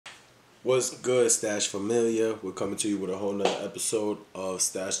What's good, Stash Familia? We're coming to you with a whole nother episode of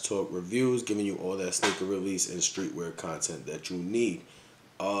Stvshtalk Reviews, giving you all that sneaker release and streetwear content that you need.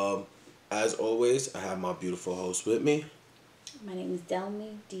 As always, I have my beautiful host with me. My name is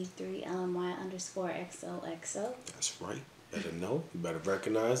Delmy, D3LMY_XOXO. That's right. Better know. You better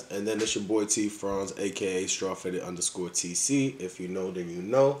recognize. And then it's your boy T Franz, aka Strawfitted_TC. If you know, then you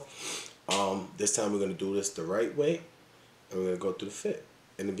know. This time we're going to do this the right way. And we're going to go through the fit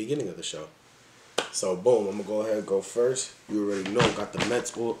in the beginning of the show. So, boom, I'm going to go ahead and go first. You already know, got the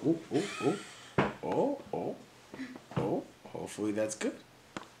Mets. Oh. Hopefully that's good.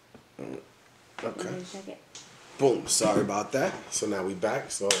 Okay. Check it. Boom. Sorry about that. So now we back.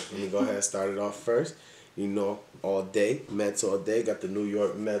 So let me go ahead and start it off first. You know, all day. Mets all day. Got the New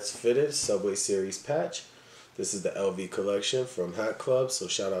York Mets fitted Subway Series patch. This is the LV collection from Hat Club. So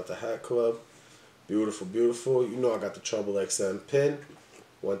shout out to Hat Club. Beautiful, beautiful. You know I got the Trouble XM pin.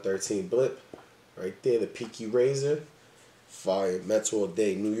 113 blip. Right there. The Peaky Razor. Fire. Mets all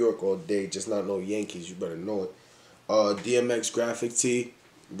day. New York all day. Just not no Yankees. You better know it. DMX graphic tee.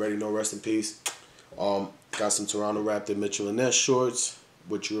 Already know, rest in peace. Got some Toronto Raptor Mitchell and Ness shorts,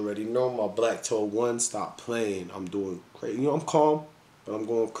 which you already know. My Black Toe 1, stop playing. I'm doing crazy. You know, I'm calm, but I'm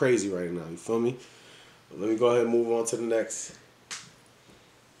going crazy right now. You feel me? But let me go ahead and move on to the next.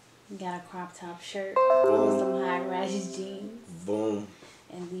 Got a crop top shirt, Boom. some high-rise jeans, Boom.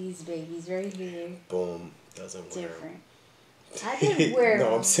 and these babies right here. Boom. Doesn't wear 'em. Different. I didn't wear No,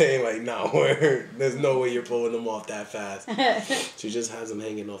 them. I'm saying like not wear. There's no way you're pulling them off that fast. She just has them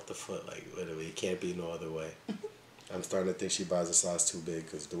hanging off the foot, like literally. It can't be no other way. I'm starting to think she buys a size too big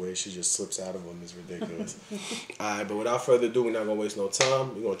because the way she just slips out of them is ridiculous. Alright, but without further ado, we're not going to waste no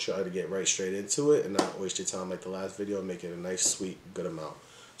time. We're going to try to get right straight into it and not waste your time like the last video and make it a nice, sweet, good amount.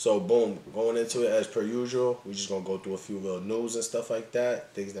 So, boom, going into it as per usual, we're just going to go through a few little news and stuff like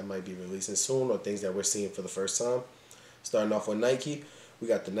that, things that might be releasing soon or things that we're seeing for the first time. Starting off with Nike, we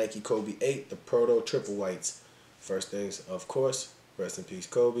got the Nike Kobe 8, the Proto Triple Whites. First things, of course, rest in peace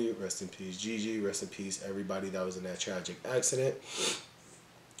Kobe, rest in peace Gigi, rest in peace everybody that was in that tragic accident.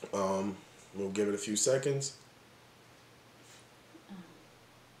 We'll give it a few seconds.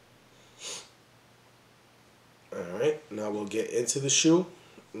 Alright, now we'll get into the shoe.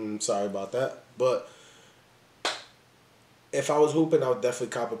 Sorry about that, but if I was hooping, I would definitely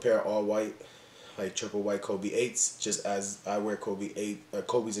cop a pair of all white, like triple white Kobe 8s, just as I wear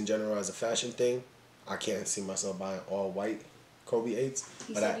Kobe's in general as a fashion thing. I can't see myself buying all white Kobe 8s.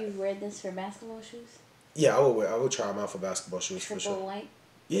 You said you wear this for basketball shoes? Yeah, I would try them out for basketball shoes for sure. Triple white?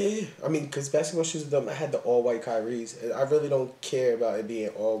 Yeah. I mean, because basketball shoes, I had the all white Kyries. I really don't care about it being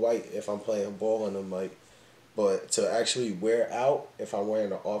all white if I'm playing ball in them, like. But to actually wear out, if I'm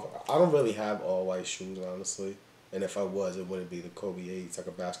wearing I don't really have all white shoes, honestly. And if I was, it wouldn't be the Kobe 8s, like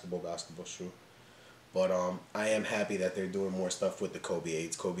a basketball shoe. But I am happy that they're doing more stuff with the Kobe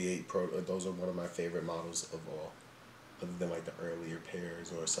 8s. Kobe 8 Pro, those are one of my favorite models of all. Other than like the earlier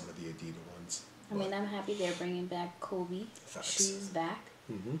pairs or some of the Adidas ones. I mean, I'm happy they're bringing back Kobe shoes back.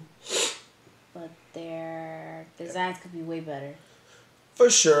 But their designs could be way better. For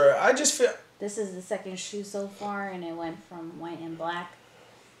sure. I just feel... This is the second shoe so far, and it went from white and black,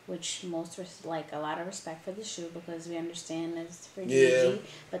 which most like a lot of respect for the shoe because we understand it's for Gigi.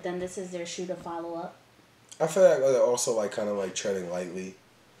 But then this is their shoe to follow up. I feel like they're also like kind of like treading lightly.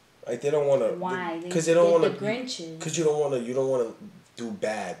 Like they don't want to. Why? Because they don't want to. The Grinches. Because you don't want to. You don't want to do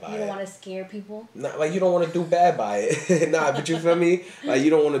bad by it. You don't want to scare people. Not like you don't want to do bad by it. Nah, but you feel me? Like you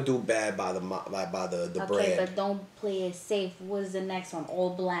don't want to do bad by the brand. Okay, but don't play it safe. What is the next one?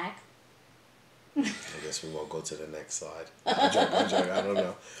 All black. I guess we won't go to the next slide. I'm joking. I don't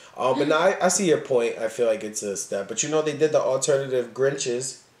know. But now I see your point. I feel like it's a step. But you know they did the alternative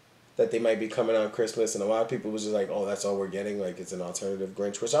Grinches that they might be coming out Christmas, and a lot of people was just like, "Oh, that's all we're getting." Like it's an alternative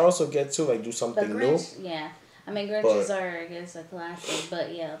Grinch, which I also get too. Like do something the Grinch, new. Yeah, I mean Grinches are I guess a classic,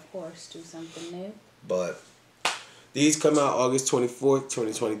 but yeah, of course, do something new. But these come out August 24th,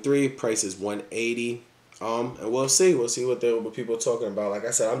 2023. Price is $180. And we'll see what people are talking about. Like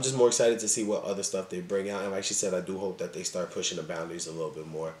I said, I'm just more excited to see what other stuff they bring out. And like she said, I do hope that they start pushing the boundaries a little bit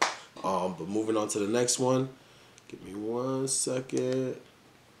more. But moving on to the next one. Give me 1 second.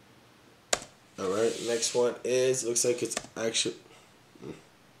 All right, next one is looks like it's actually.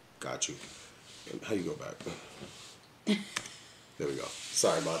 Got you. How you go back? There we go.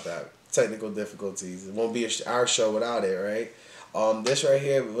 Sorry about that. Technical difficulties. It won't be our show without it, right? This right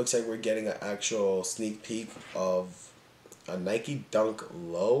here looks like we're getting an actual sneak peek of a Nike Dunk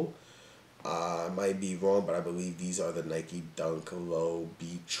Low. I might be wrong, but I believe these are the Nike Dunk Low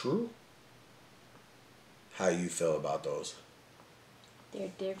Be True. How you feel about those? They're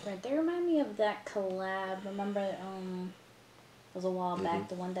different. They remind me of that collab. Remember, it was a while back,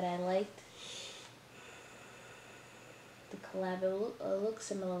 the one that I liked. The collab, it looks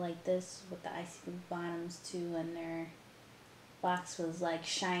similar like this with the icy bottoms too, and their box was like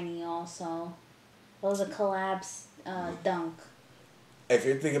shiny also. It was a collab dunk. If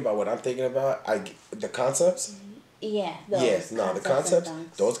you're thinking about what I'm thinking about, the concepts. Yeah.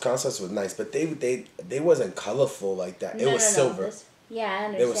 The concepts were nice, but they wasn't colorful like that. It was silver. Yeah, I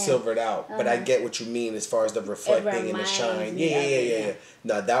understand. It was silvered out, but I get what you mean as far as the reflecting and the shine. Yeah.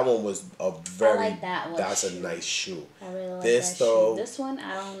 No, that one was a very. I like that one. That's a nice shoe. I really like this that though. Shoe. This one,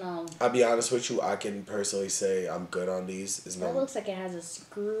 I don't know. I'll be honest with you. I can personally say I'm good on these. It looks like it has a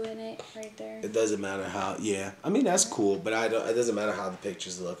screw in it right there. It doesn't matter how. Yeah, I mean that's cool, but I don't. It doesn't matter how the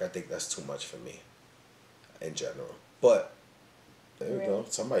pictures look. I think that's too much for me, in general. But there you go.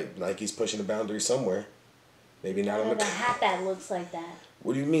 Nike's pushing the boundary somewhere. Maybe not on the hat that looks like that.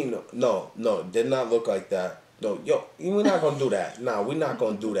 What do you mean? No, did not look like that. No, we're not gonna do that. Nah, we're not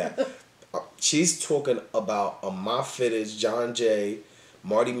gonna do that. She's talking about a My Fitteds, John Jay,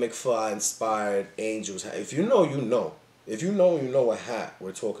 Marty McFly inspired Angels hat. If you know, you know. If you know, you know what hat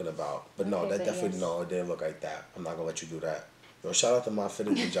we're talking about. But no, that definitely no, it didn't look like that. I'm not gonna let you do that. Yo, shout out to My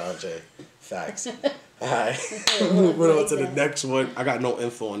Fitteds and John Jay. Facts. Alright. Moving on to the next one. I got no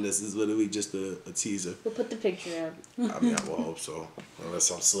info on this. It's literally just a teaser. We'll put the picture up. I mean, I will hope so. Unless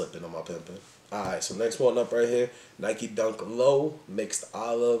I'm slipping on my pimping. Alright, so next one up right here. Nike Dunk Low Mixed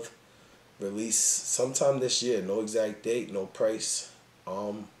Olive. Release sometime this year. No exact date, no price.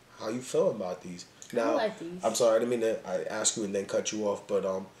 How you feel about these? Now, I like these. I'm sorry, I didn't mean to ask you and then cut you off, but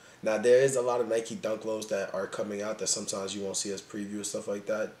now there is a lot of Nike Dunk Lows that are coming out that sometimes you won't see as preview and stuff like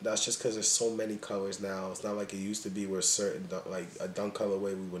that. That's just because there's so many colors now. It's not like it used to be where certain like a dunk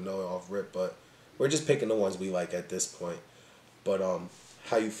colorway we would know it off rip, but we're just picking the ones we like at this point. But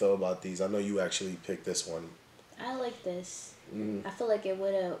how you feel about these? I know you actually picked this one. I like this. I feel like it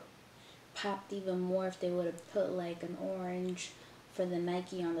would have popped even more if they would have put like an orange for the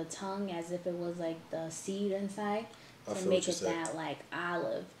Nike on the tongue, as if it was like the seed inside. To make it that like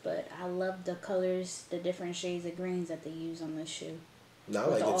olive, but I love the colors, the different shades of greens that they use on this shoe. No, I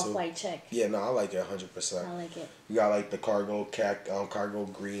like it too. The off-white check. Yeah, no, I like it 100%. I like it. You got like the cargo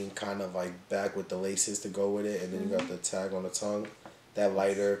green kind of like back with the laces to go with it, and then you got the tag on the tongue, that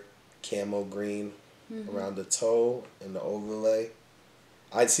lighter camo green around the toe and the overlay.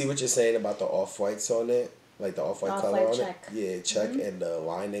 I see what you're saying about the off-whites on it. Like the off-white color on check. it. Yeah, check and the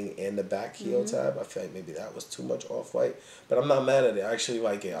lining and the back heel tab. I feel like maybe that was too much off-white. But I'm not mad at it. I actually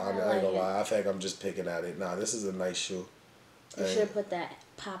like it. I ain't gonna lie. I feel like I'm just picking at it. Nah, this is a nice shoe. You should have put that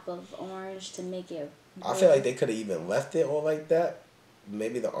pop of orange to make it I feel like they could have even left it all like that.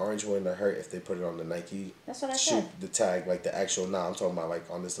 Maybe the orange wouldn't have hurt if they put it on the Nike. That's what I shoe, said. The tag, like the actual. Nah, I'm talking about like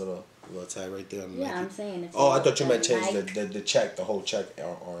on this little tag right there on the Nike. I'm saying. I thought you meant change the check, the whole check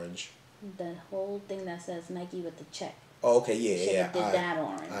orange. The whole thing that says Nike with the check. Oh, okay, yeah. Did that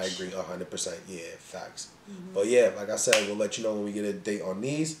orange. I agree 100%. Yeah, facts. But yeah, like I said, we'll let you know when we get a date on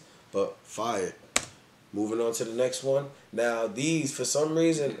these. But fire. Moving on to the next one. Now these, for some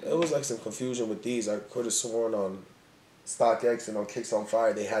reason, it was like some confusion with these. I could have sworn on StockX and on Kicks on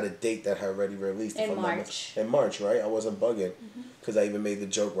Fire they had a date that had already released. In March. In March, right? I wasn't bugging. Because I even made the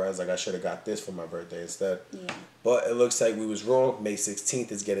joke where I was like, I should have got this for my birthday instead. Yeah. But it looks like we was wrong. May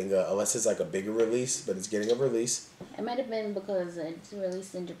 16th is getting unless it's like a bigger release, but it's getting a release. It might have been because it's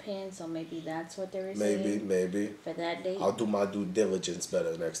released in Japan, so maybe that's what they were saying. Maybe. For that date. I'll do my due diligence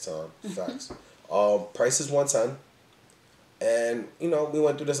better next time. Facts. Price is $110. And, we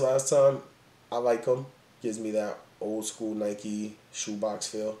went through this last time. I like them. Gives me that old school Nike shoebox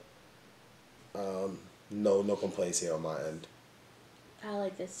feel. No complaints here on my end. I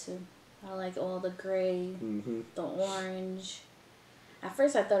like this too. I like all the gray, the orange. At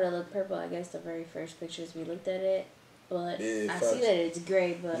first I thought it looked purple. I guess the very first pictures we looked at it. But I see that it's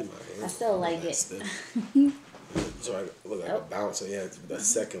gray, but I still like it. So I look like a bouncer. Yeah, the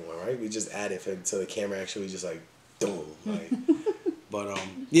second one, right? We just added to the camera actually just like, boom. Like, but,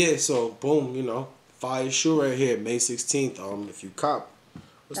 yeah, so boom, fire shoe right here, May 16th. If you cop.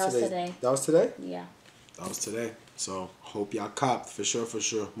 That was today. That was today? Yeah. That was today. So, hope y'all copped for sure.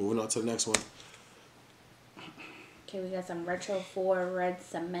 Moving on to the next one. Okay, we got some Retro 4 red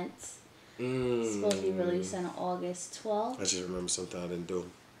cements. Supposed to be released on August 12th. I just remember something I didn't do.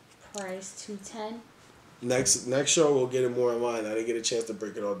 Price $210. Next show we'll get it more in line. I didn't get a chance to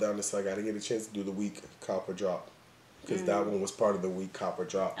break it all down. It's like I didn't get a chance to do the week copper drop. Because that one was part of the week copper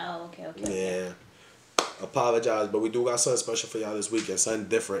drop. Oh, okay. Yeah. Apologize, but we do got something special for y'all this weekend. Something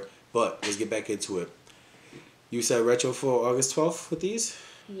different. But let's get back into it. You said retro for August 12th with these?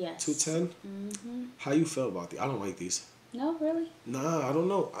 Yes. 210? Mm-hmm. How you feel about these? I don't like these. No, really? Nah, I don't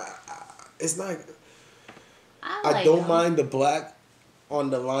know. It's not... I don't mind the black on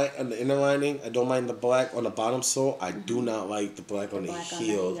the line, on the inner lining. I don't mind the black on the bottom sole. I do not like the black on the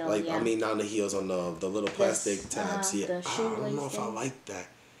heels. Like, yeah. I mean, not on the heels, on the little plastic tabs. Yeah, the I don't know if I things. like that.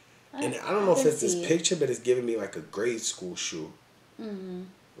 And I don't know if it's this picture, but it's giving me like a grade school shoe. Mm-hmm.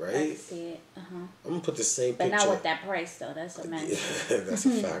 Right? I can see it. I'm gonna put the same but picture. But not with that price though. That's a mention. Yeah, that's a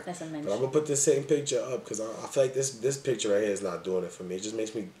fact. That's a mention. But I'm gonna put the same picture up because I feel like this picture right here is not doing it for me. It just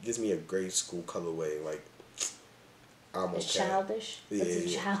gives me a grade school colorway. Like I'm okay. It's childish.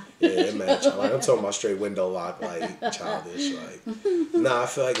 Yeah, yeah. It match. Like, I'm talking about straight window lock, like childish. Like nah, I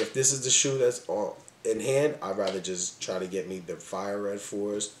feel like if this is the shoe that's in hand, I'd rather just try to get me the fire red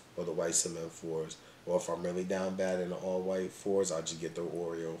 4s or the white cement 4s. Or if I'm really down bad in the all white 4s, I'll just get the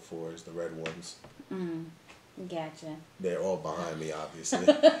Oreo 4s, the red ones. Gotcha. They're all behind me, obviously.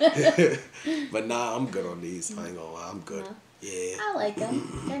 But nah, I'm good on these. I ain't gonna lie, I'm good. No. Yeah. I like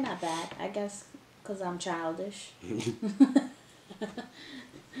them. They're not bad. I guess because I'm childish.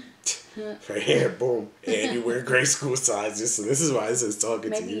 Right here, boom. And you wear grade school sizes, so this is why this is talking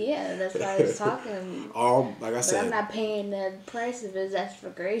to you. Maybe, yeah, that's why it's talking. Like I said. But I'm not paying the price if it's that's for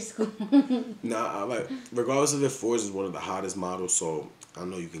grade school. Nah, like, regardless of if 4s is one of the hottest models, so I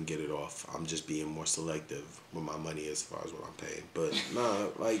know you can get it off. I'm just being more selective with my money as far as what I'm paying. But nah,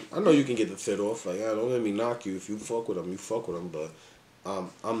 like, I know you can get the fit off. Like, don't let me knock you. If you fuck with them, you fuck with them. But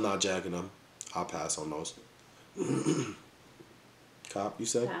I'm not jacking them. I'll pass on those. Cop, you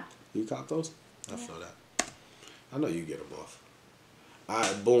said? Cop. You cop those? I feel that. I know you get them off.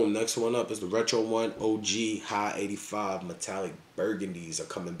 Alright, boom. Next one up is the Retro One OG High 85 Metallic Burgundies are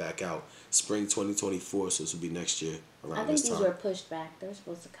coming back out. Spring 2024, so this will be next year around this time. I think these were pushed back. They were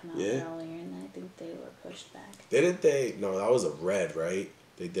supposed to come out earlier, and I think they were pushed back. Didn't they? No, that was a red, right?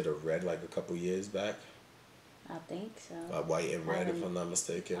 They did a red like a couple years back. I think so. White and red, if I'm not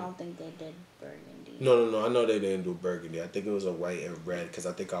mistaken. I don't think they did burgundy. No. I know they didn't do burgundy. I think it was a white and red because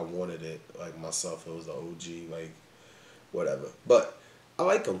I think I wanted it like myself. It was the OG, like whatever. But I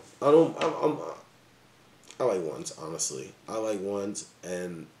like them. I like ones, honestly. I like ones,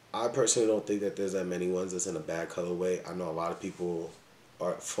 and I personally don't think that there's that many ones that's in a bad colorway. I know a lot of people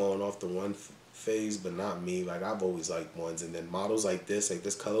are falling off the one phase, but not me. Like, I've always liked ones, and then models like this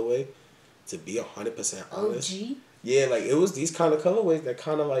colorway, to be 100% honest. OG? Yeah, like, it was these kind of colorways that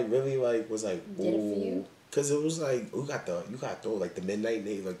kind of, like, really, like, was like, ooh. Did it for you? Because it was like, you got those, like, the midnight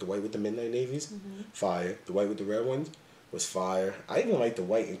navy, like, the white with the midnight navies, fire. The white with the red ones was fire. I even like the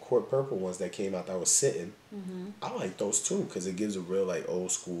white and court purple ones that came out that was sitting. I like those, too, because it gives a real, like,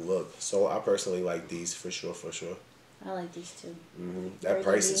 old school look. So, I personally like these, for sure. I like these, too. That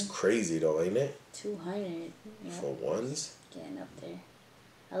price is crazy, though, ain't it? $200. Yep. For ones? Getting up there.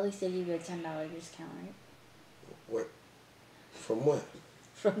 At least they give you a $10 discount, right? What? From what?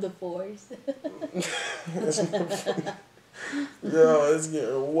 From the 4s. Yo, it's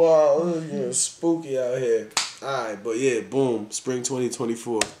getting wild. It's getting spooky out here. Alright, but yeah, boom. Spring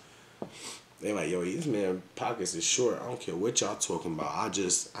 2024. They like, yo, this man pockets is short. I don't care what y'all talking about.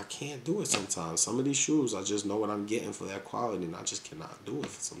 I can't do it sometimes. Some of these shoes, I just know what I'm getting for that quality, and I just cannot do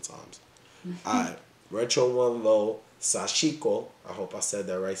it sometimes. Alright, Retro One Low Sashiko. I hope I said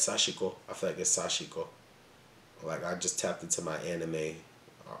that right. Sashiko. I feel like it's Sashiko. Like, I just tapped into my anime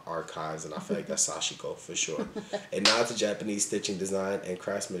archives, and I feel like that's Sashiko for sure. A nod to Japanese stitching design and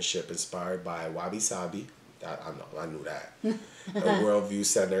craftsmanship inspired by Wabi Sabi. I knew that. A worldview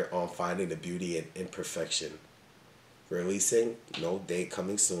centered on finding the beauty in imperfection. Releasing, no date,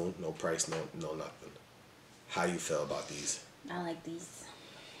 coming soon, no price, no nothing. How you feel about these? I like these.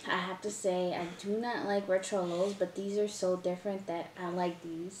 I have to say, I do not like retro lows, but these are so different that I like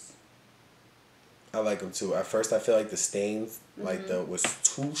these. I like them too. At first, I feel like the stains, was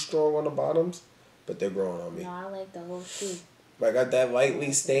too strong on the bottoms, but they're growing on me. No, I like the whole shoe. I got that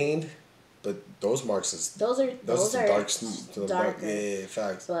lightly stained, but those marks is those are darker. Yeah,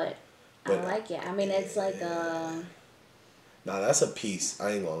 facts. But I like it. I mean, it's like a. Nah, that's a piece.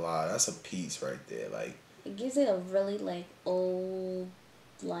 I ain't gonna lie, that's a piece right there. Like, it gives it a really like old,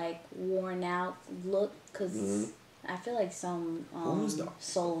 like worn out look, cause. I feel like some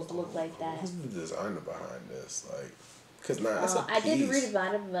souls look like that. Who's the designer behind this? Like, cause that's a piece. I did read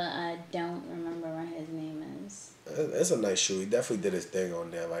about it, but I don't remember what his name is. It's a nice shoe. He definitely did his thing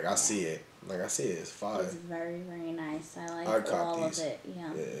on there. Like, I see it. It's fire. It's very, very nice. I like all of it.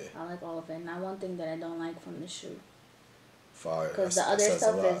 Yeah, I like all of it. Now, one thing that I don't like from the shoe. Fire. Because the other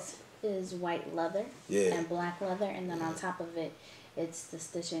stuff is white leather and black leather, and then on top of it, it's the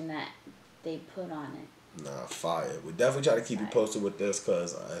stitching that they put on it. Nah, fire. We definitely try to keep you posted with this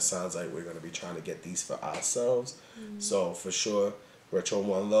because it sounds like we're going to be trying to get these for ourselves. So, for sure, Retro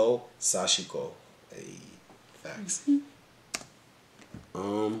One Low, Sashiko. Hey, facts.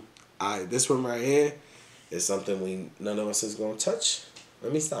 Alright, this one right here is something none of us is going to touch.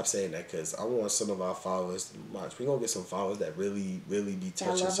 Let me stop saying that because I want some of our followers to watch. We're going to get some followers that really, really be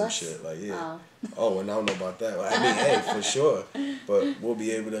touching some shit. Like, yeah. Oh, and I don't know about that. Well, I mean, hey, for sure. But we'll be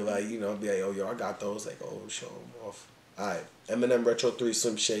able to, like, you know, be like, oh, yo, I got those. Like, oh, show them off. Alright. Eminem Retro 3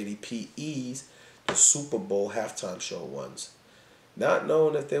 Slim Shady PEs, the Super Bowl halftime show ones. Not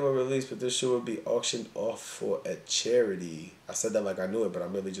knowing if they were released, but this shoe would be auctioned off for a charity. I said that like I knew it, but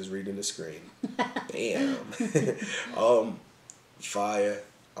I'm really just reading the screen. Bam. Fire.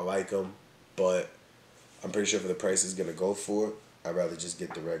 I like them, but I'm pretty sure for the price it's gonna go for, I'd rather just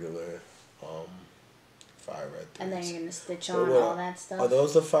get the regular fire red 3s. And then you're gonna stitch on all that stuff. Are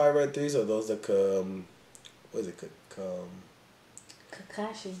those the fire red 3s or those the what is it?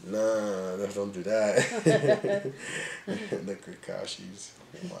 Kakashi. Nah, don't do that. The Kakashis.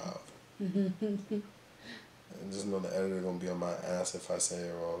 Wow. I just know the editor gonna be on my ass if I say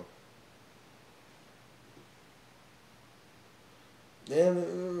it wrong. Yeah,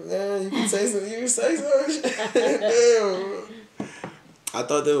 you can say something. You can say something. Damn. I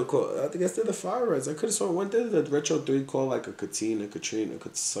thought they were called. I think I said the Fire Reds. I could have sworn one day the Retro 3 called like a Katina,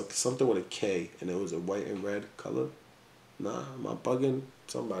 something with a K, and it was a white and red color. Nah, am I bugging?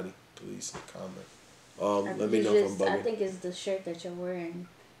 Somebody, please comment. Let me know if I'm bugging. I think it's the shirt that you're wearing,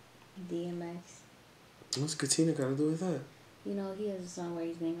 DMX. What's Katina got to do with that? You know, he has a song where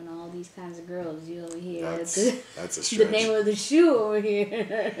he's naming all these kinds of girls. You over here. That's a stretch. The name of the shoe over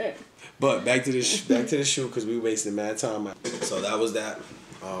here. But back to the shoe because we wasted mad time. So that was that.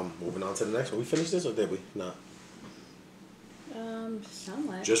 Moving on to the next one. We finished this or did we? Nah.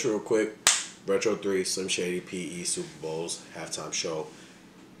 Somewhat. Just real quick. Retro 3, Slim Shady, PE, Super Bowls, halftime show.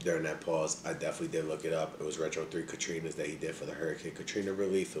 During that pause, I definitely did look it up. It was Retro 3 Katrina's that he did for the Hurricane Katrina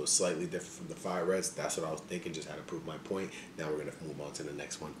relief. It was slightly different from the Fire Reds. That's what I was thinking, just had to prove my point. Now we're going to move on to the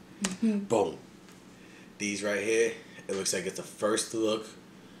next one. Boom. These right here, it looks like it's the first look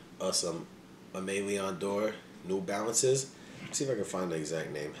of some Aimé Leon Dore New Balances. Let's see if I can find the exact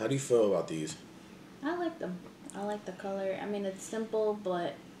name. How do you feel about these? I like them. I like the color. I mean, it's simple,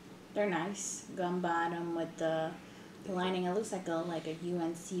 but they're nice. Gum bottom with the lining. It looks like a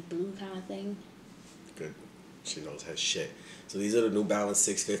UNC blue kind of thing. Good. She knows her shit. So these are the New Balance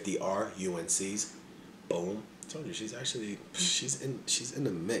 650R UNCs. Boom. I told you she's in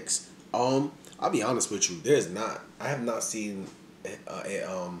the mix. I'll be honest with you. I have not seen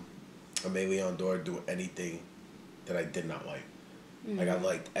Aimé Leon Dore do anything that I did not like. Like I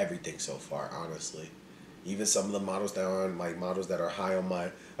liked everything so far, honestly. Even some of the models that are high on my,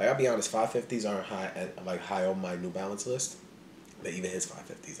 like I'll be honest, 550s aren't high on my New Balance list. But even his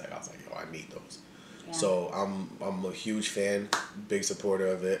 550s, like I was like, yo, I need those. Yeah. So I'm a huge fan, big supporter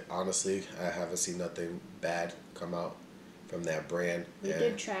of it. Honestly, I haven't seen nothing bad come out from that brand. We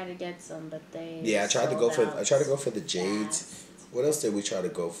did try to get some, but they I tried to go for the Jades. Fast. What else did we try to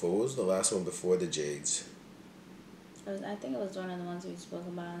go for? What was the last one before the Jades? I think it was one of the ones we spoke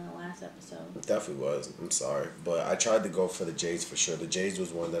about in the last episode. It definitely was. I'm sorry. But I tried to go for the Jades for sure. The Jades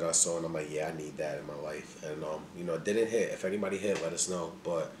was one that I saw and I'm like, yeah, I need that in my life. And, it didn't hit. If anybody hit, let us know.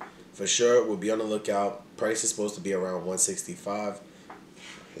 But for sure, we'll be on the lookout. Price is supposed to be around $165.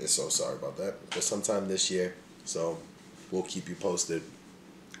 So sorry about that. But sometime this year. So we'll keep you posted.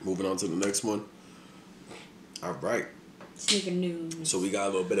 Moving on to the next one. All right. Sneaker news. So we got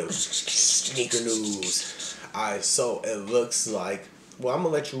a little bit of sneaker news. Alright, so it looks like. Well, I'm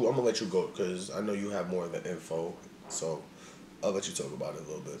gonna let you go because I know you have more of the info. So I'll let you talk about it a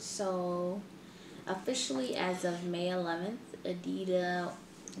little bit. So officially, as of May 11th, Adidas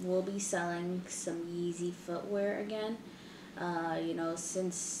will be selling some Yeezy footwear again.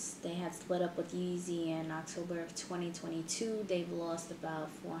 Since they had split up with Yeezy in October of 2022, they've lost about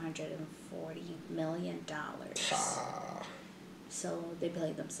 $440 million. So they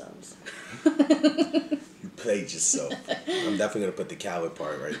played themselves. You played yourself. I'm definitely gonna put the coward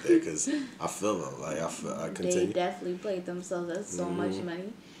part right there because I feel them. I continue. They definitely played themselves. That's so much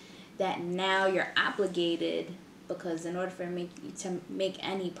money that now you're obligated, because in order for to make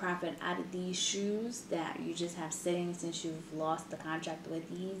any profit out of these shoes that you just have sitting since you've lost the contract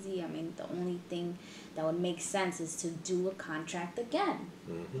with Yeezy, I mean, the only thing that would make sense is to do a contract again,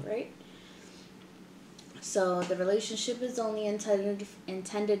 right? So the relationship is only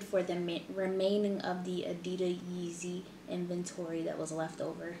intended for the remaining of the Adidas Yeezy inventory that was left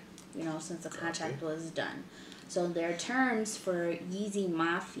over, since the contract was done. So their terms for Yeezy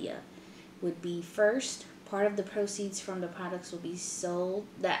Mafia would be first. Part of the proceeds from the products will be sold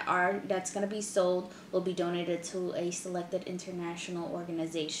that's gonna be sold will be donated to a selected international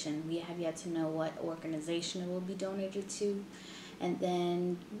organization. We have yet to know what organization it will be donated to, and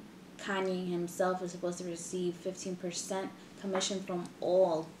then Kanye himself is supposed to receive 15% commission from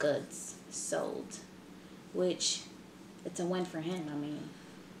all goods sold, which it's a win for him. I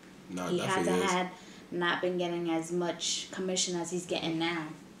mean, he had not been getting as much commission as he's getting now,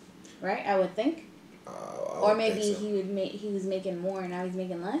 right? I would think. Or maybe so. He was making more and now he's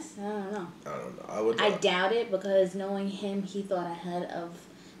making less. I don't know. I doubt it, because knowing him, he thought ahead of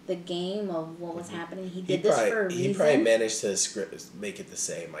the game of what was happening. He did this for a reason. He probably managed to make it the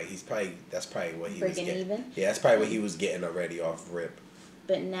same. Like that's probably what he was getting. Even? Yeah, that's probably what he was getting already off rip.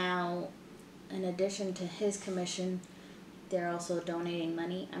 But now, in addition to his commission, they're also donating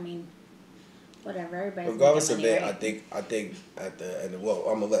money. I mean, whatever. Everybody's regardless of it, right? I think at the end.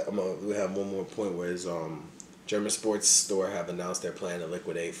 Well, we have one more point where is German sports store have announced their plan to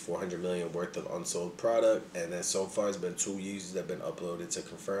liquidate $400 million worth of unsold product, and then so far it's been 2 Yeezys that have been uploaded to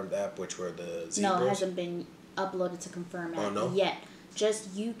confirmed app, which were the Zebras. No, it hasn't been uploaded to confirm app yet.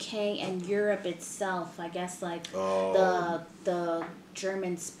 Just UK and Europe itself. I guess like the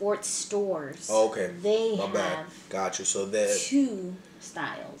German sports stores. Oh, okay. They My have bad. Got you. So that 2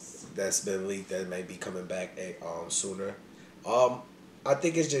 styles that's been leaked that may be coming back sooner. I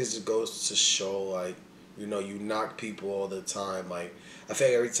think it just goes to show, like, you know, you knock people all the time. Like, I feel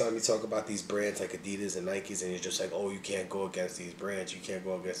like every time you talk about these brands like Adidas and Nikes, and you're just like, oh, you can't go against these brands. You can't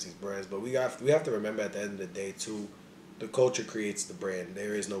go against these brands. But we have to remember at the end of the day too, the culture creates the brand.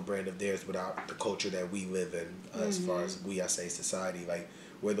 There is no brand of theirs without the culture that we live in. As far as I say society, like,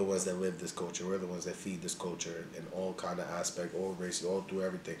 we're the ones that live this culture. We're the ones that feed this culture in all kind of aspect, all races, all through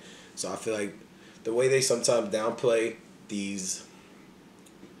everything. So I feel like the way they sometimes downplay these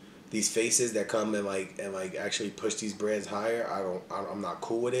faces that come and actually push these brands higher, I'm not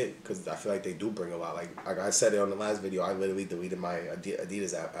cool with it, because I feel like they do bring a lot. Like I said it on the last video, I literally deleted my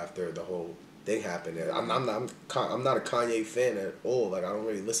Adidas app after the whole thing happened. And I'm not a Kanye fan at all. Like, I don't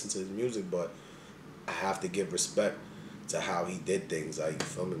really listen to his music, but I have to give respect to how he did things. Like, you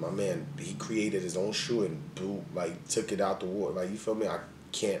feel me? My man, he created his own shoe and took it out the water. Like, you feel me? I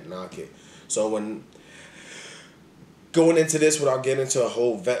can't knock it. So when going into this, without getting into a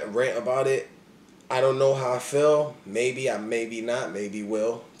whole rant about it, I don't know how I feel. Maybe not. Maybe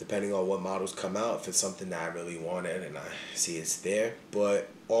will, depending on what models come out. If it's something that I really wanted and I see it's there. But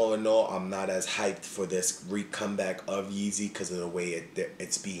all in all, I'm not as hyped for this comeback of Yeezy because of the way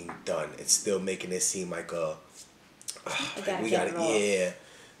it's being done. It's still making it seem like we got it. Yeah.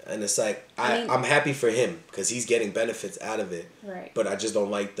 And it's like, I'm happy for him because he's getting benefits out of it. Right. But I just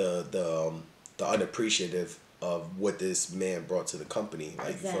don't like the unappreciative of what this man brought to the company. Like,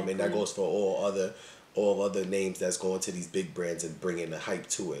 exactly. You feel me? And that goes for all other names that's going to these big brands and bringing the hype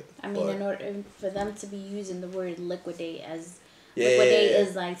to it. I mean, in order for them to be using the word liquidate as liquidate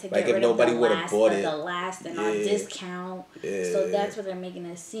is like to get rid of the last and on discount. Yeah. So that's what they're making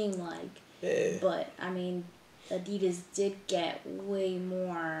it seem like. Yeah. But I mean, Adidas did get way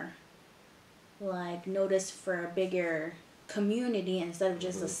more like notice for a bigger community instead of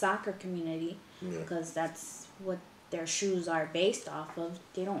just a soccer community, because that's what their shoes are based off of.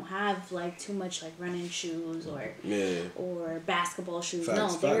 They don't have like too much like running shoes or basketball shoes.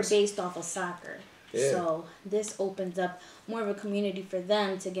 They're based off of soccer. Yeah. So this opens up more of a community for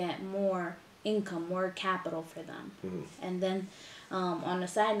them to get more income, more capital for them. And then on the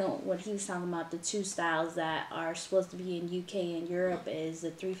side note, what he was talking about, the 2 styles that are supposed to be in UK and Europe is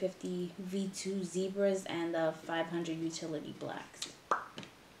the 350 V2 Zebras and the 500 Utility Blacks.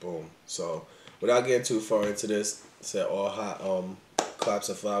 Boom. So without getting too far into this, said all hot claps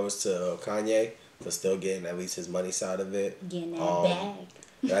and flowers to Kanye for still getting at least his money side of it. Getting that bag.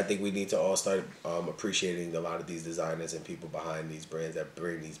 I think we need to all start appreciating a lot of these designers and people behind these brands that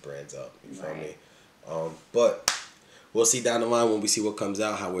bring these brands up. You feel me? But we'll see down the line when we see what comes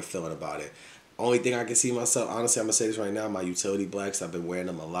out, how we're feeling about it. Only thing I can see myself, honestly, I'm going to say this right now, my Utility Blacks, I've been wearing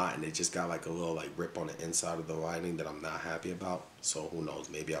them a lot, and they just got like a little like rip on the inside of the lining that I'm not happy about. So who knows?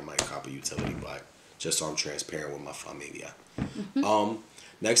 Maybe I might cop a Utility Black, just so I'm transparent with my familia.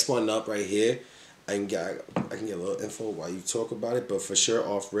 Next one up right here, I can get a little info while you talk about it, but for sure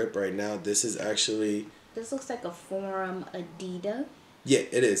off rip right now, this is actually... This looks like a Forum Adidas. Yeah,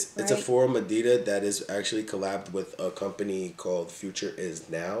 it is. Right? It's a Forum Adidas that is actually collabed with a company called Future Is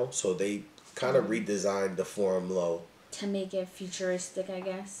Now. So they kind of redesigned the Forum low. To make it futuristic, I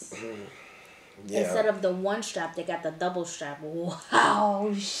guess. Yeah. Instead of the one strap, they got the double strap.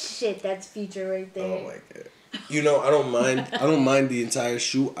 Wow, shit, that's feature right there. Oh my god. You know, I don't mind. I don't mind the entire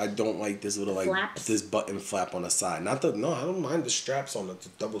shoe. I don't like this little Flaps? this button flap on the side. Not the no. I don't mind the straps on the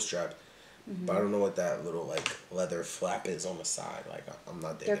double straps, but I don't know what that little leather flap is on the side. Like I'm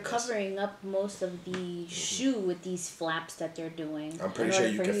not digging They're covering up most of the shoe with these flaps that they're doing. I'm pretty sure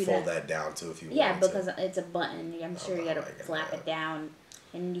you can fold that down too if you want. Yeah, because it's a button. I'm sure you gotta like flap it down,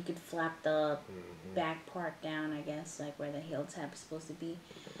 and you could flap the back part down. I guess like where the heel tab is supposed to be.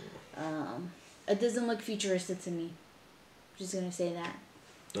 It doesn't look futuristic to me. Just gonna say that.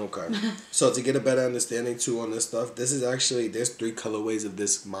 Okay. So to get a better understanding too on this stuff, this is actually, there's 3 colorways of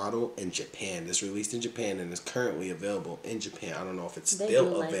this model in Japan. It's released in Japan and is currently available in Japan. I don't know if it's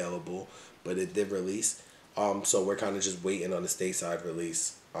still available, but it did release. So we're kind of just waiting on the stateside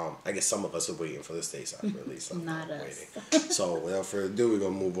release. I guess some of us are waiting for the stateside release. Not us. So without further ado, we're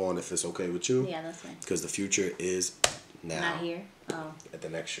gonna move on if it's okay with you. Yeah, that's fine. Because the future is now. Not here. Oh. At the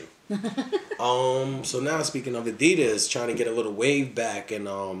next shoe. So now speaking of Adidas, trying to get a little wave back, and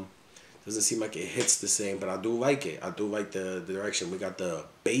doesn't seem like it hits the same, but I do like it. I do like the direction. We got the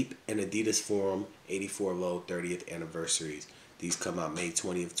Bape and Adidas Forum 84 Low 30th anniversaries. These come out May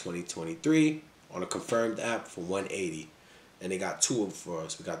 20th, 2023 on a confirmed app for $180. And they got 2 of them for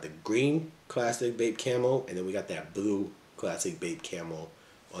us. We got the green classic Bape camo, and then we got that blue classic Bape camo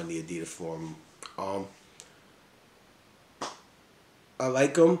on the Adidas Forum. I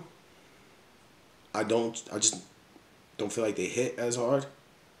like them. I just don't feel like they hit as hard.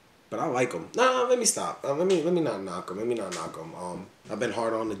 But I like them. Nah, let me stop. Let me not knock them. I've been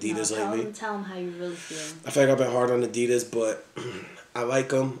hard on Adidas lately. Tell them how you really feel. I feel like I've been hard on Adidas, but I like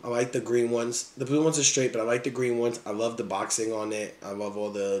them. I like the green ones. The blue ones are straight, but I like the green ones. I love the boxing on it. I love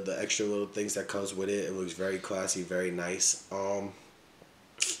all the extra little things that comes with it. It looks very classy, very nice.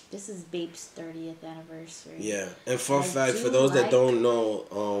 This is Bape's 30th anniversary. Yeah, and fun fact for those that don't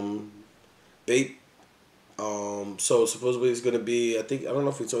know, Bape. So supposedly it's gonna be. I don't know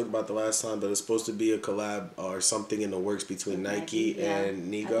if we talked about the last time, but it's supposed to be a collab or something in the works between Nike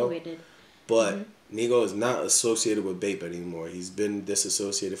and Nigo. I think we did. But Nigo is not associated with Bape anymore. He's been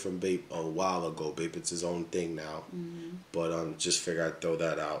disassociated from Bape a while ago. Bape, it's his own thing now. But just figure I'd throw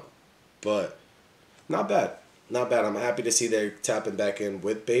that out. But not bad. Not bad. I'm happy to see they're tapping back in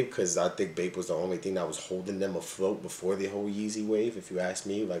with Bape, because I think Bape was the only thing that was holding them afloat before the whole Yeezy wave, if you ask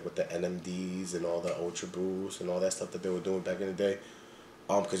me, like with the NMDs and all the Ultra Boosts and all that stuff that they were doing back in the day.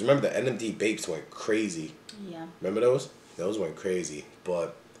 Because remember the NMD Bapes went crazy. Yeah. Remember those? Those went crazy.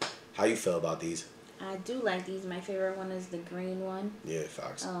 But how you feel about these? I do like these. My favorite one is the green one. Yeah,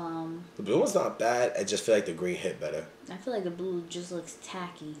 facts. The blue one's not bad. I just feel like the green hit better. I feel like the blue just looks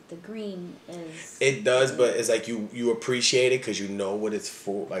tacky. The green is... It does, but it's like you appreciate it because you know what it's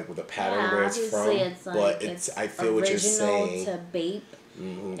for, like with the pattern where it's from. It's like, but I feel what you're saying. Original to Bape.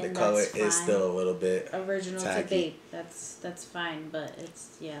 The color is still a little bit original tacky. To Bape. That's fine, but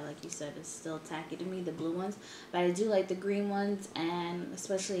it's, yeah, like you said, it's still tacky to me, the blue ones. But I do like the green ones, and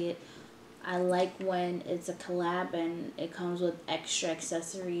especially I like when it's a collab and it comes with extra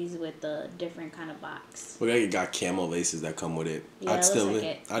accessories with a different kind of box. Well, you got camo laces that come with it. Yeah,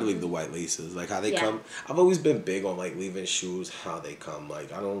 I'd leave the white laces. Like how they come. I've always been big on like leaving shoes how they come.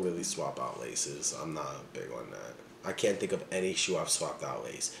 Like I don't really swap out laces. I'm not big on that. I can't think of any shoe I've swapped out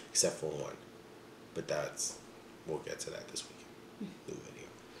lace except for one. But we'll get to that this weekend. New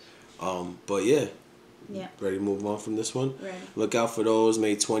video. But yeah. Yeah. Ready to move on from this one? Ready. Look out for those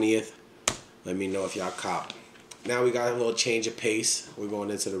May 20th. Let me know if y'all cop. Now we got a little change of pace. We're going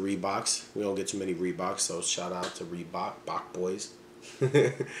into the Reeboks. We don't get too many Reeboks, so shout out to Reebok, Bok Boys.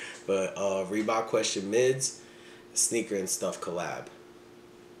 But Reebok Question Mids, sneaker and stuff collab.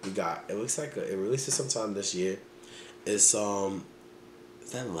 We got, it looks like it releases sometime this year. It's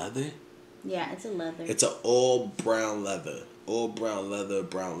is that leather? Yeah, it's a leather. It's an all brown leather. All brown leather,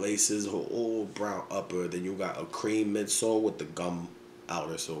 brown laces, all brown upper. Then you got a cream midsole with the gum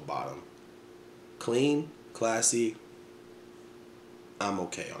outer sole bottom. Clean, classy. I'm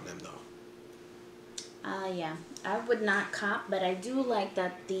okay on them though. Yeah. I would not cop, but I do like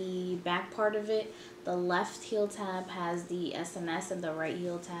that the back part of it, the left heel tab has the SMS and the right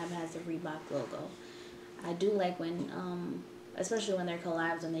heel tab has the Reebok logo. I do like when, especially when they're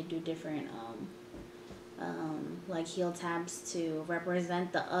collabs and they do different, like heel tabs to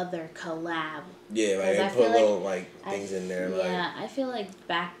represent the other collab. Yeah, like they put little things in there. Yeah, I feel like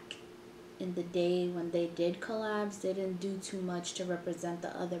back in the day when they did collabs, they didn't do too much to represent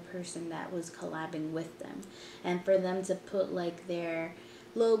the other person that was collabing with them. And for them to put like their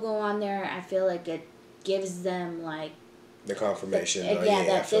logo on there, I feel like it gives them like The confirmation.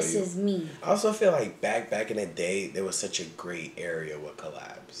 That this is me. I also feel like back in the day, there was such a great area with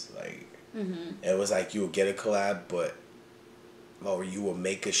collabs. Like, it was like you would get a collab, but or you will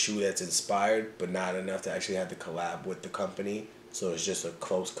make a shoe that's inspired, but not enough to actually have the collab with the company. So it's just a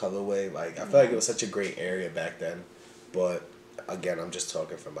close colorway. Like, I feel like it was such a great area back then. But again, I'm just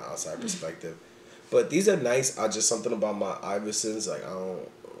talking from an outside perspective. But these are nice. Just something about my Iversons, like I don't.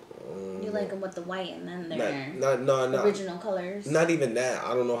 You like them with the white and then their no, original colors. Not even that.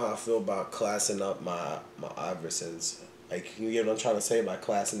 I don't know how I feel about classing up my Iversons. Like, you get what I'm trying to say by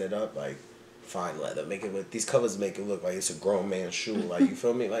classing it up? Like, fine leather, make it look. These colors make it look like it's a grown man's shoe. Like, you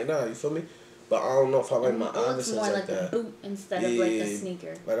feel me? Like, nah, you feel me? But I don't know if I like my Iversons more like that. A boot instead of like a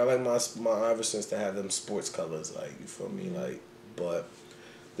sneaker. Like, I like my Iversons to have them sports colors. Like, you feel me? Like, but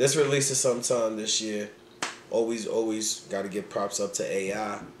this releases sometime this year. Always got to give props up to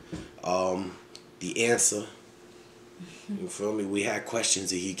AI. The answer. You feel me? We had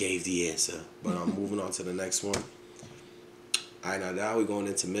questions and he gave the answer. But I'm moving on to the next one. Alright, now we're going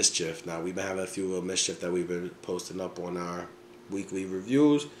into Mischief. Now, we've been having a few little Mischief that we've been posting up on our weekly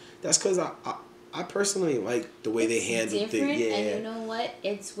reviews. That's because I personally like the way they handle things. Yeah. And you know what?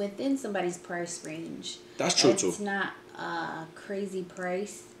 It's within somebody's price range. That's true, too. It's not a crazy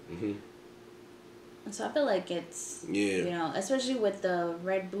price. So I feel like it's, you know, especially with the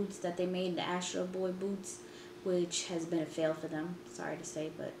red boots that they made, the Astro Boy boots, which has been a fail for them. Sorry to say,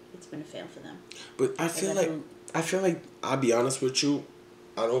 but it's been a fail for them. But I feel like, I'll be honest with you,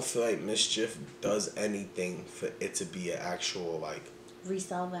 I don't feel like Mischief does anything for it to be an actual, like...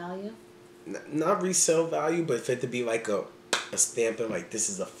 resale value? Not resale value, but for it to be like a stamping, like, this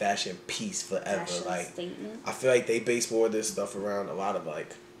is a fashion piece forever. Fashion like statement? I feel like they base more of this stuff around a lot of,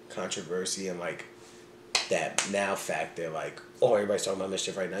 like, controversy and, like, that now factor, like, oh, everybody's talking about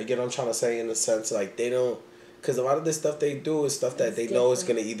Mischief right now. You get what I'm trying to say, in the sense, like, they don't, because a lot of this stuff they do is stuff that they know is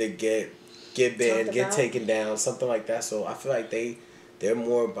going to either get banned, get taken down, something like that. So I feel like they're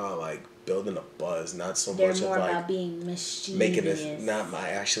more about, like, building a buzz, not so much of, like, about being mischievous, making it, not by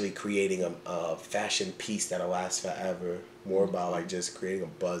actually creating a fashion piece that'll last forever. More about, like, just creating a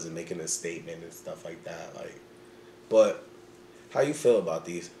buzz and making a statement and stuff like that. Like, but how you feel about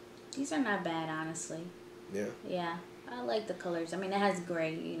these? These are not bad, honestly. Yeah. Yeah, I like the colors. I mean, it has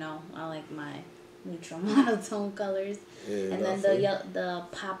gray. You know, I like my neutral monotone colors, and then the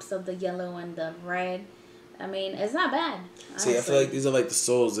pops of the yellow and the red. I mean, it's not bad. Honestly. See, I feel like these are like the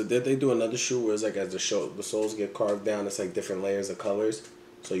soles. Did they do another shoe where it's like as the soles get carved down, it's like different layers of colors.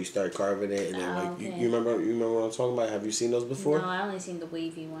 So you start carving it, and then like you remember what I'm talking about? Have you seen those before? No, I only seen the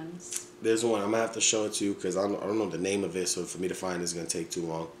wavy ones. There's one. I'm gonna have to show it to you because I don't know the name of it. So for me to find it's gonna take too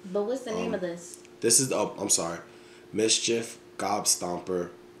long. But what's the name of this? This is I'm sorry, Mischief Gobstomper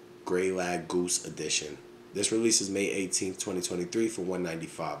Grey Lag Goose Edition. This releases May 18th, 2023 for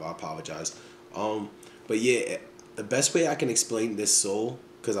 $195. I apologize. But yeah, the best way I can explain this sole,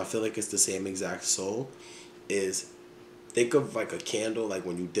 because I feel like it's the same exact sole, is think of like a candle, like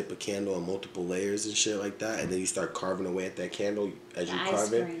when you dip a candle in multiple layers and shit like that, and then you start carving away at that candle. As you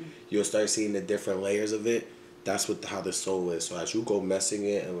carve it, you'll start seeing the different layers of it. That's how the sole is. So as you go messing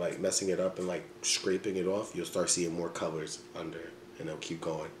it up and like scraping it off, you'll start seeing more colors under, and they'll keep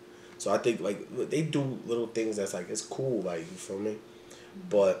going. So I think like they do little things that's like it's cool, like, you feel me?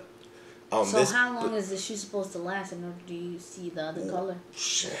 But so how long is the shoe supposed to last in order do you see the other color?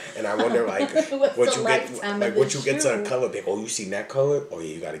 Shit. And I wonder like what you get to a color, like, oh, you seen that color? Oh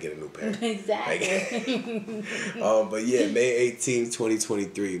yeah, you gotta get a new pair. Exactly. But yeah, May 18th,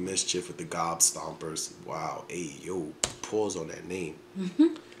 2023, Mischief with the Gobstompers. Wow, hey yo, pause on that name.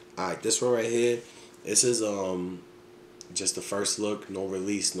 Alright, this one right here, this is just the first look, no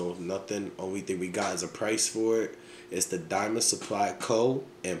release, no nothing. Only thing we got is a price for it. It's the Diamond Supply Co.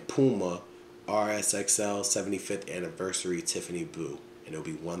 and Puma RSXL 75th Anniversary Tiffany Blue. And it'll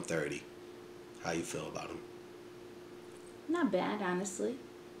be $130. How you feel about him? Not bad, honestly.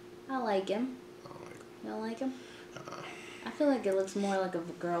 I like him. You don't like him? I feel like it looks more like a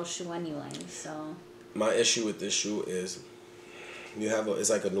girl shoe anyway, so... My issue with this shoe is... it's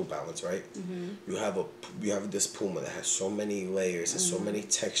like a New Balance, right? You have this Puma that has so many layers and so many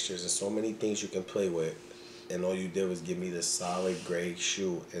textures and so many things you can play with. And all you did was give me this solid gray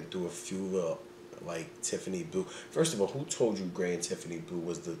shoe and threw a few little, like, Tiffany blue. First of all, who told you gray and Tiffany blue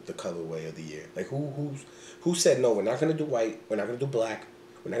was the colorway of the year? Like, who said, no, we're not going to do white, we're not going to do black,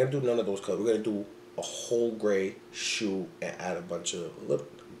 we're not going to do none of those colors. We're going to do a whole gray shoe and add a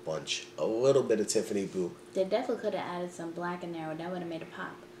little bit of Tiffany blue. They definitely could have added some black in there. That would have made a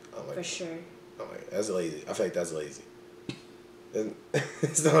pop, for sure. That's lazy. I feel like that's lazy. And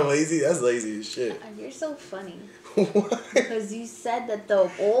it's not lazy. That's lazy as shit. You're so funny. What? Because you said that the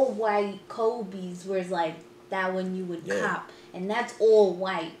all white Kobe's was like that one you would cop, and that's all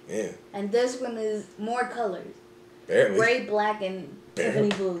white. Yeah. And this one is more colors. Barely. Gray, black, and Tiffany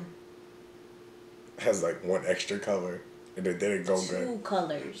blue. Has like one extra color, and it didn't go good. 2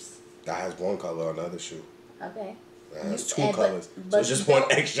 colors. That has 1 color on the other shoe. Okay. That has 2 colors. So it's just 1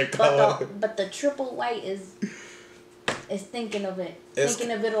 extra color. But the triple white is thinking of it.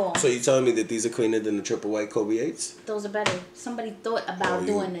 Thinking of it all. So you telling me that these are cleaner than the triple white Kobe 8s? Those are better. Somebody thought about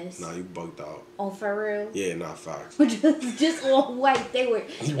doing this. Nah, you bugged out. Oh, for real? Yeah, nah, facts. just all white. They were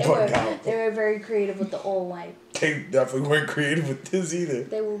very creative with the all white. They definitely weren't creative with this either.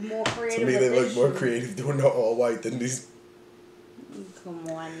 They were more creative. To me, they look more creative doing the all white than these. Come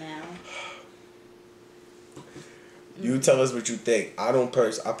on now. You tell us what you think. I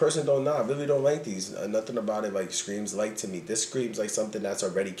personally don't know. I really don't like these. Nothing about it like screams like to me. This screams like something that's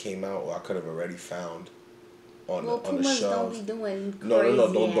already came out or I could have already found on the Pumas shelves. don't be doing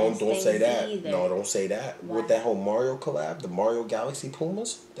Don't say that. either. No, don't say that. Why? With that whole Mario collab, the Mario Galaxy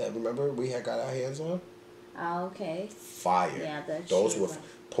Pumas that remember we had got our hands on. Oh, okay. Fire. Yeah, those were.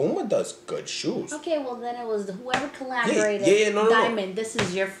 Puma does good shoes. Okay, well then it was whoever collaborated. No. Diamond, this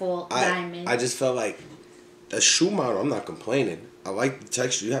is your fault, Diamond. I just felt like the shoe model. I'm not complaining. I like the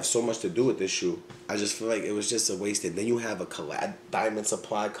texture. You have so much to do with this shoe. I just feel like it was just a wasted. Then you have a collab, Diamond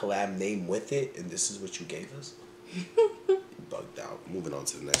Supply collab name with it, and this is what you gave us. Bugged out. Moving on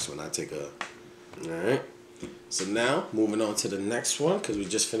to the next one. I take a. All right. So now moving on to the next one because we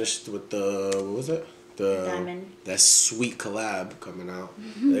just finished with the what was it? The Diamond. That sweet collab coming out.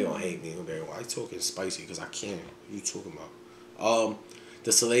 They gonna hate me. Okay, why you talking spicy? Because I can't. What you talking about?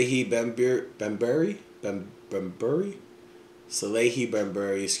 The Salehi Bembury. Salehi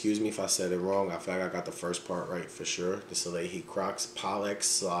Bembury. Excuse me if I said it wrong. I feel like I got the first part right for sure. The Salehi Crocs Polex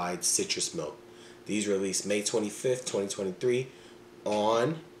Slide Citrus Milk. These released May 25th, 2023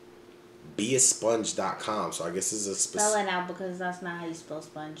 on beasponge.com. So I guess this is a spell it out because that's not how you spell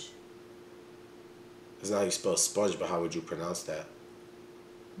sponge. It's not how you spell sponge, but how would you pronounce that?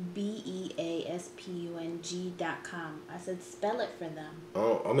 beaspong.com. I said spell it for them.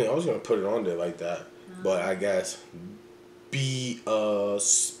 Oh, I mean, I was going to put it on there like that. But I guess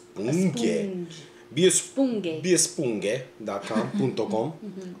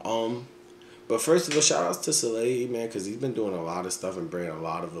beasponge.com. But first of all, shout outs to Soleil, man, because he's been doing a lot of stuff and bringing a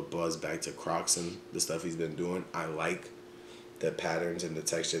lot of the buzz back to Crocs and the stuff he's been doing. I like the patterns and the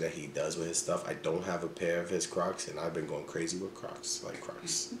texture that he does with his stuff. I don't have a pair of his Crocs, and I've been going crazy with Crocs. Like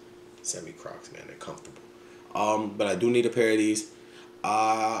Crocs. Semi-Crocs, man. They're comfortable. But I do need a pair of these.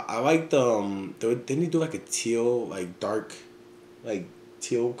 I like the, didn't he do like a teal, like dark, like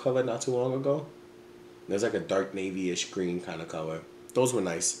teal color not too long ago? There's like a dark navy-ish green kind of color. Those were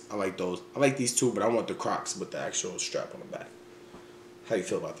nice. I like those. I like these too, but I want the Crocs with the actual strap on the back. How you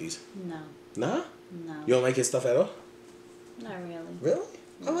feel about these? No. Nah? No. You don't like his stuff at all? Not really. Really?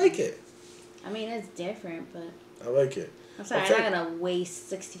 I like it. I mean, it's different, but... I like it. I'm sorry, I'm not going to waste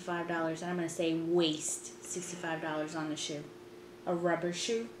 $65. I'm going to say waste $65 on the shoe. A rubber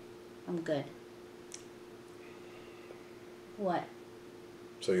shoe? I'm good. What?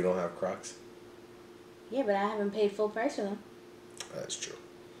 So you don't have Crocs? Yeah, but I haven't paid full price for them. That's true.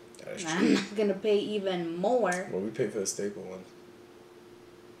 That is true. I'm not going to pay even more. Well, we pay for the staple ones.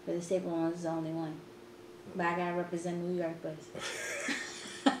 For the staple ones is the only one. But I gotta represent New York, but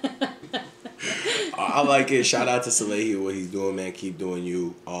I like it. Shout out to Salehi, what he's doing, man. Keep doing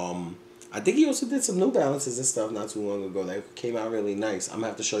you. I think he also did some New Balances and stuff not too long ago that came out really nice. I'm gonna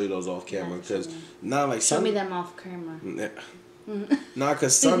have to show you those off camera because show me them off camera. Nah,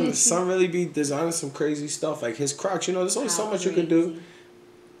 cause some really be designing some crazy stuff like his Crocs. You know, there's only so much you could do.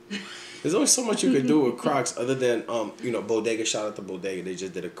 There's only so much you could do with Crocs other than, Bodega. Shout out to Bodega. They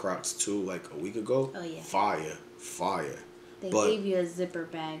just did a Crocs too, like a week ago. Oh, yeah. Fire. They gave you a zipper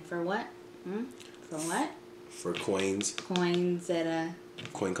bag. For what? For what? For coins. Coins at a...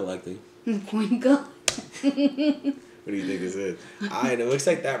 Coin collecting. Coin collecting. What do you think this is? Alright, it looks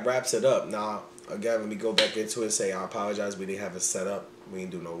like that wraps it up. Now, again, let me go back into it and say I apologize. We didn't have it set up. We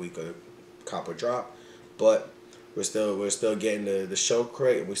didn't do no week of copper drop. But... We're still getting the show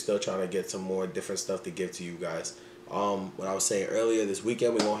correct, and we're still trying to get some more different stuff to give to you guys. What I was saying earlier, this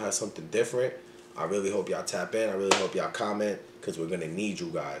weekend we're gonna have something different. I really hope y'all tap in. I really hope y'all comment because we're gonna need you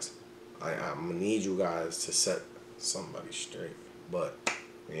guys. I'm gonna need you guys to set somebody straight. But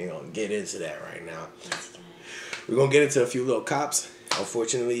we ain't gonna get into that right now. We're gonna get into a few little cops.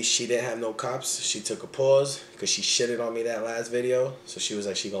 Unfortunately, she didn't have no cops. She took a pause because she shitted on me that last video. So she was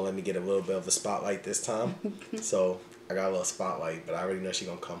like, she gonna let me get a little bit of a spotlight this time. So I got a little spotlight, but I already know she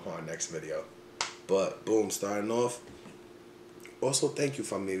gonna come hard next video. But boom, starting off. Also, thank you,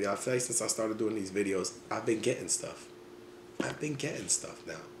 familia. I feel like since I started doing these videos, I've been getting stuff. I've been getting stuff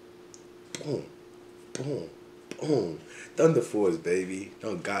now. Boom, boom, boom. Thunder Force, baby.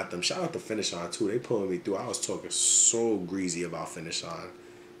 Don't got them. Shout out to Finish On too. They pulling me through. I was talking so greasy about Finish On,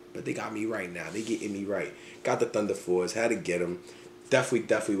 but they got me right now. They getting me right. Got the Thunder Force. Had to get them.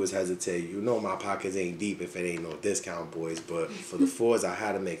 Definitely was hesitating. You know my pockets ain't deep if it ain't no discount, boys. But for the fours, I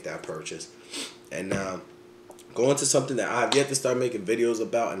had to make that purchase. And now, going to something that I have yet to start making videos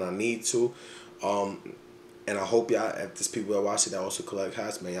about, and I need to. And I hope y'all, if there's people that watch it that also collect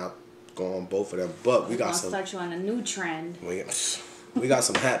hats, man, y'all go on both of them. But we got some. Start you on a new trend. We got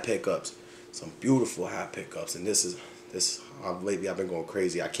some hat pickups, some beautiful hat pickups, and this lately I've been going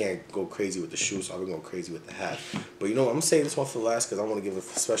crazy. I can't go crazy with the shoes, so I've been going crazy with the hat. But you know what? I'm gonna save this one for last because I want to give a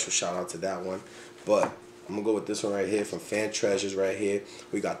special shout out to that one. But I'm gonna go with this one right here from Fan Treasures right here.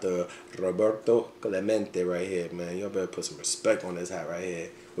 We got the Roberto Clemente right here, man. Y'all better put some respect on this hat right here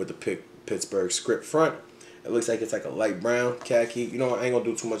with the Pittsburgh script front. It looks like it's like a light brown khaki. You know what? I ain't gonna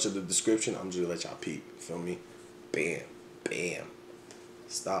do too much of the description. I'm just gonna let y'all peep. You feel me? Bam, bam.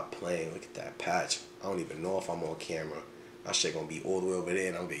 Stop playing. Look at that patch. I don't even know if I'm on camera. My shit gonna be all the way over there,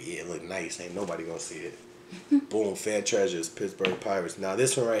 and I'm gonna be, yeah, it look nice. Ain't nobody gonna see it. Boom, Fan Treasures, Pittsburgh Pirates. Now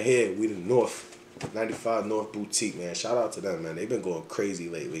this one right here, we the North, 95 North Boutique, man. Shout out to them, man. They've been going crazy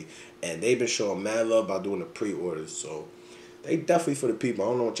lately, and they've been showing mad love by doing the pre-orders. So they definitely for the people. I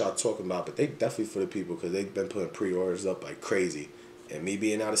don't know what y'all talking about, but they definitely for the people because they've been putting pre-orders up like crazy. And me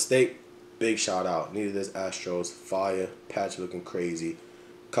being out of state, big shout out. Needed this Astros, fire, patch looking crazy,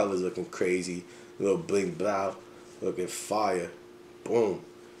 colors looking crazy, little bling blow. Looking fire. Boom.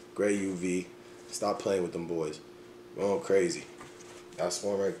 Gray UV. Stop playing with them boys. Going crazy. That's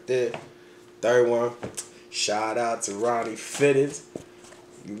one right there. Third one. Shout out to Ronnie Fitteds.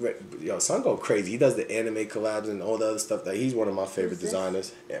 Yo, son go crazy. He does the anime collabs and all the other stuff. That he's one of my favorite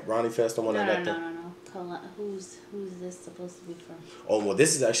designers. Yeah, Ronnie Fitteds, the one that got No. Who's this supposed to be from? Oh, well,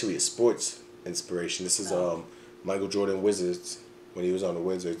 this is actually a sports inspiration. This is Michael Jordan Wizards. When he was on the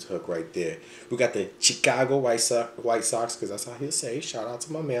Wizards hook right there. We got the Chicago White Sox, because that's how he'll say. Shout out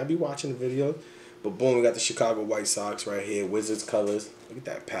to my man. I be watching the video. But boom, we got the Chicago White Sox right here. Wizards colors. Look at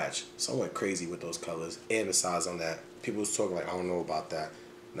that patch. Someone went crazy with those colors. And the size on that. People was talking like, I don't know about that.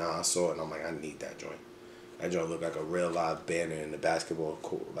 Nah, I saw it and I'm like, I need that joint. That joint look like a real live banner in the basketball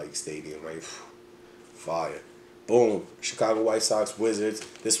court, like stadium, right? Fire. Boom. Chicago White Sox, Wizards.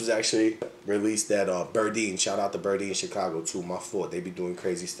 This was actually released at Birdine. Shout out to Birdine Chicago, too. My fault. They be doing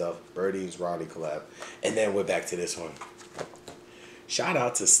crazy stuff. Birdine's Ronnie collab. And then we're back to this one. Shout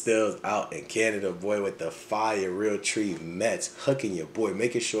out to Stills out in Canada, boy, with the fire Real Tree Mets. Hooking your boy.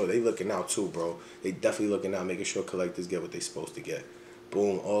 Making sure they looking out, too, bro. They definitely looking out. Making sure collectors get what they supposed to get.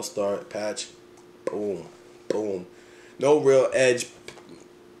 Boom. All-Star patch. Boom. Boom. No real edge.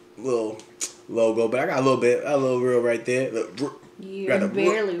 Little logo, but I got a little real right there. Look, you're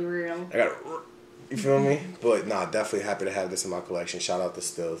barely real. I got you feel me? But nah, definitely happy to have this in my collection. Shout out to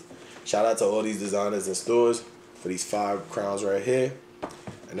Stills. Shout out to all these designers and stores for these 5 crowns right here.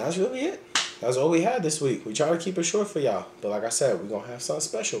 And that's really it. That's all we had this week. We try to keep it short for y'all. But like I said, we're going to have something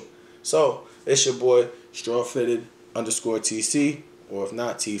special. So, it's your boy, strawfitted_TC. Or if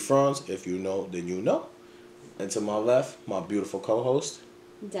not, T-Franz. If you know, then you know. And to my left, my beautiful co-host.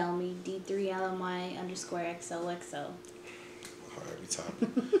 Delmy D3LMI_XOXO. Every time.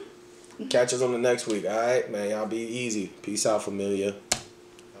 Catch us on the next week, alright? Man, y'all be easy. Peace out, familia.